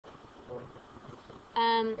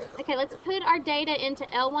Okay, let's put our data into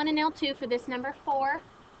L1 and L2 for this number 4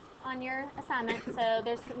 on your assignment. So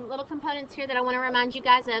there's some little components here that I want to remind you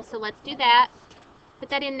guys of, so let's do that. Put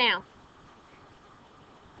that in now.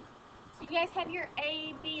 So you guys have your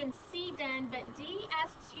A, B, and C done, but D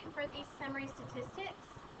asks you for these summary statistics.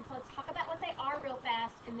 So let's talk about what they are real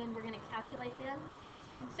fast, and then we're going to calculate them.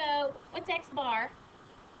 So what's X bar?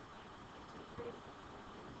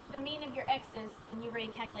 The mean of your X's, and you've already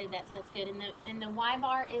calculated that, so that's good. And the Y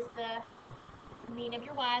bar is the mean of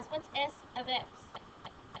your Y's. What's S of X?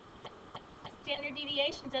 Standard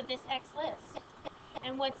deviations of this X list.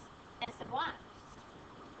 And what's S of Y?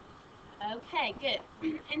 Okay, good.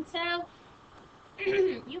 And so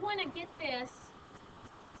you want to get this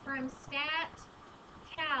from stat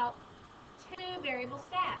calc to variable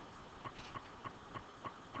stat,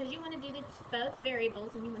 because you want to do this both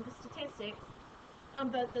variables, and you want the statistics on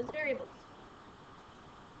both those variables.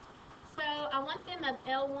 So I want them of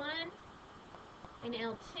L1 and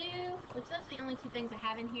L2, which those are the only two things I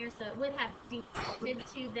have in here, so it would have defaulted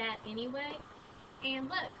to that anyway. And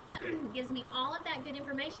look, it gives me all of that good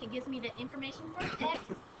information. It gives me the information for X.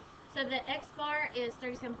 So the X bar is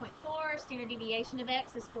 37.4, standard deviation of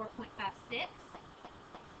X is 4.56.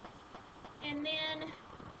 And then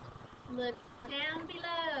look down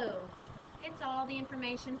below. It's all the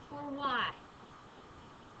information for Y.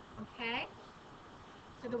 Okay?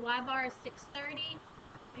 So the Y bar is 630,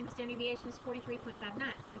 and the standard deviation is 43.59.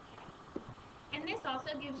 Okay. And this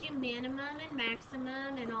also gives you minimum and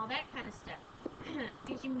maximum and all that kind of stuff.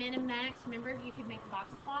 Gives you min and max. Remember, you could make a box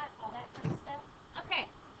plot, all that kind of stuff. Okay.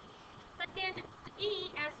 But then E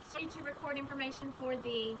asks you to record information for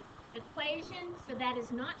the equation, so that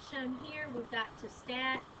is not shown here. We've got to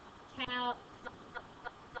stat, calc,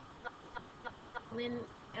 lin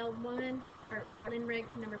L1, or lin reg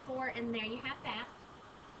number 4, and there you have that.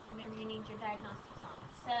 Remember, you need your diagnostics on.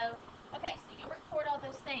 So, okay, so you record all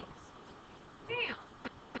those things. Now,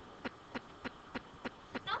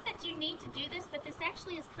 not that you need to do this, but this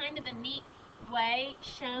actually is kind of a neat way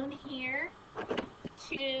shown here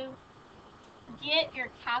to get your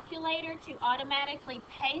calculator to automatically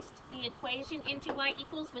paste the equation into y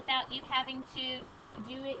equals without you having to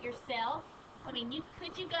do it yourself. I mean, you go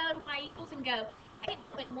to y equals and go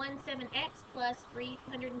 8.17x plus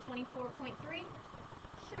 324.3?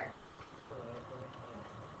 Sure.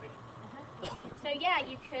 So yeah,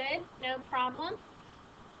 you could, no problem.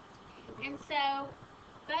 And so,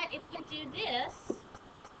 but if you do this,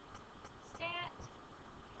 stat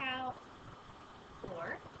calc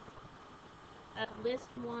 4 of list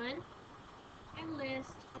 1 and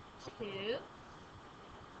list 2,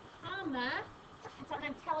 comma, and so I'm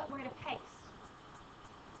going to tell it where to paste.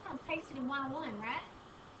 It's going to paste it in Y1, right?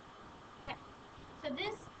 Okay. So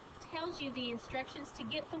this tells you the instructions to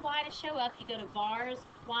get the Y to show up. You go to vars,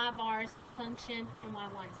 Y bars, function, and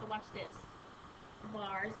Y1. So watch this.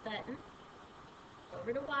 Vars button,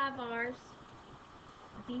 over to Y bars.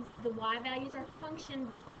 The Y values are function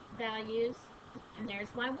values, and there's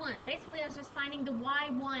Y1. Basically, I was just finding the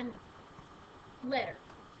Y1 letter.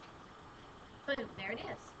 Boom, there it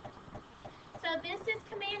is. So this is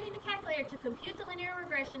commanding the calculator to compute the linear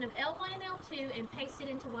regression of L1 and L2 and paste it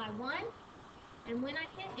into Y1. And when I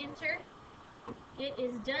hit enter, it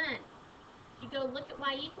is done. You go look at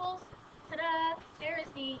Y equals, ta-da, there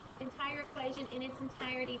is the entire equation in its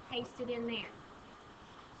entirety pasted in there.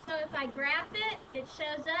 So if I graph it, it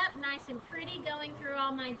shows up nice and pretty going through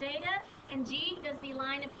all my data. And G, does the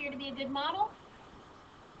line appear to be a good model?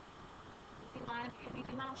 Does the line appear to be a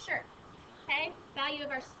good model? Sure. Okay, value of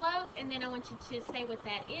our slope, and then I want you to say what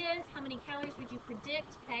that is. How many calories would you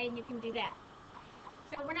predict? Okay, and you can do that.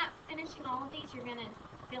 So we're not finishing all of these. You're going to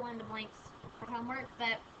fill in the blanks for homework.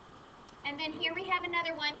 And then here we have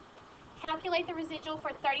another one. Calculate the residual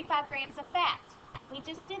for 35 grams of fat. We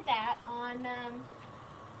just did that on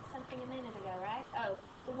something a minute ago, right? Oh,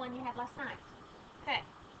 the one you had last night. Okay.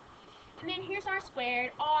 And then here's R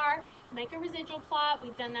squared. R, make a residual plot.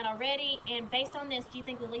 We've done that already. And based on this, do you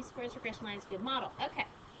think the least squares regression line is a good model? Okay.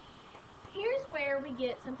 Here's where we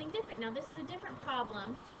get something different. Now, this is a different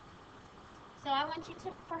problem. So I want you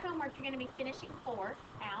to, for homework, you're going to be finishing 4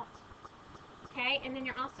 out. Okay, and then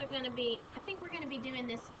you're also going to be, I think we're going to be doing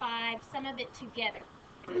this 5, some of it together.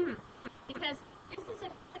 Because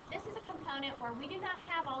this is a component where we do not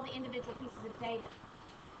have all the individual pieces of data.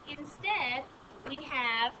 Instead, we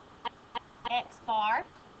have X bar,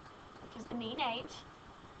 which is the mean age.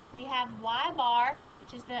 We have Y bar,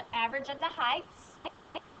 which is the average of the heights.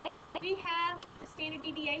 We have the standard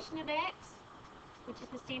deviation of X, which is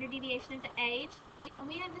the standard deviation of the age, and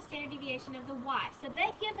we have the standard deviation of the Y. So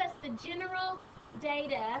they give us the general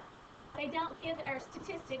data they don't give, or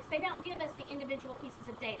statistics, they don't give us the individual pieces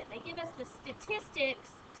of data. They give us the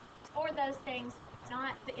statistics or those things,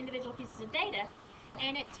 not the individual pieces of data.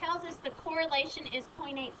 And it tells us the correlation is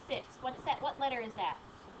 0.86. What is that? What letter is that?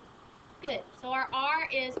 Good. So our R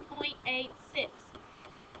is 0.86.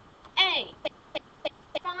 A.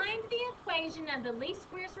 Find the equation of the least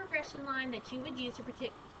squares regression line that you would use to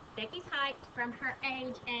predict Becky's height from her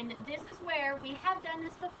age. And this is where we have done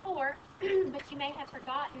this before, but you may have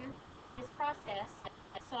forgotten this process.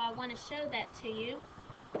 So I want to show that to you.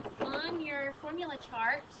 On your formula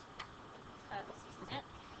chart,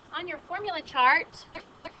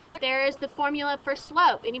 there's the formula for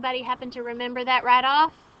slope. Anybody happen to remember that right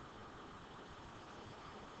off?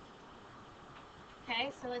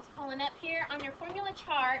 Okay, so it's pulling up here on your formula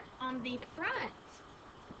chart on the front.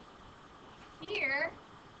 Here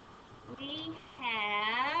we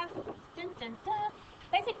have,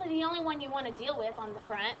 basically the only one you want to deal with on the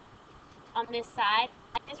front, on this side,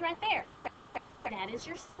 is right there. That is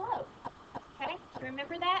your slope. Okay,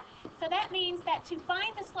 remember that? So that means that to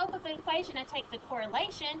find the slope of an equation, I take the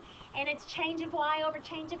correlation, and it's change of y over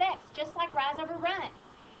change of x, just like rise over run.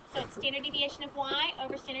 So it's standard deviation of y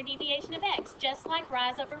over standard deviation of x, just like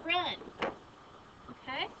rise over run.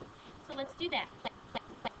 Okay, so let's do that.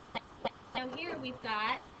 So here we've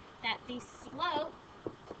got that the slope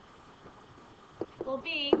will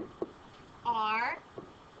be r,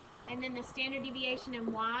 and then the standard deviation of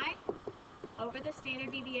y over the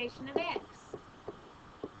standard deviation of x.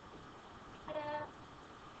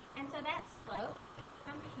 And so that slope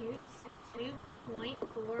computes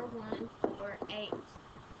 2.4148.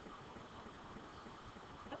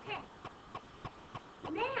 Okay.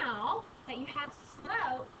 Now that you have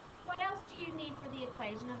slope, what else do you need for the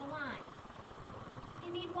equation of a line?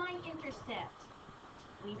 You need y-intercept.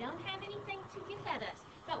 We don't have anything to give at us,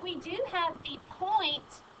 but we do have the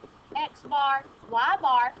point x bar, y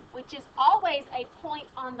bar, which is always a point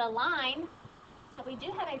on the line. So we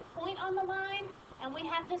do have a point on the line, and we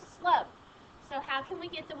have the slope. So how can we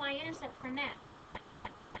get the y-intercept from that?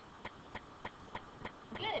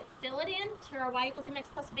 Good. Fill it in to our y equals mx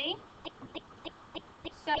plus b.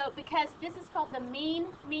 So because this is called the mean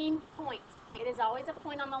point. It is always a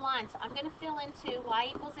point on the line. So I'm going to fill into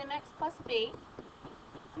y equals mx plus b.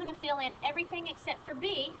 I'm going to fill in everything except for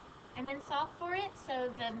b, and then solve for it.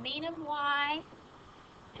 So the mean of y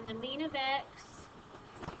and the mean of x,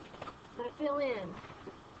 I'm going to fill in.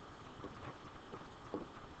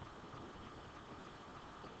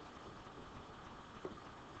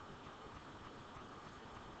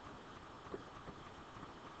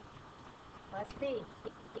 Plus b.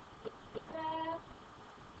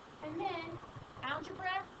 And then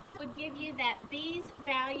algebra would give you that b's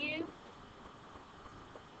value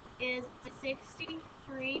is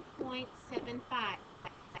 63.75.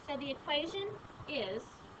 So the equation is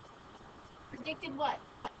predicted what?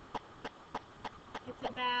 It's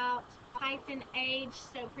about height and age,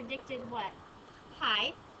 so predicted what?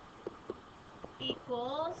 Height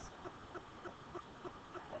equals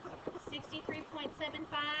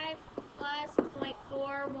 63.75 plus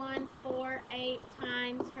 0.4148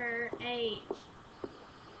 times her age.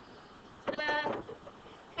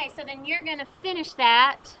 Okay, so then you're going to finish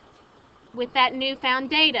that with that newfound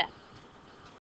data.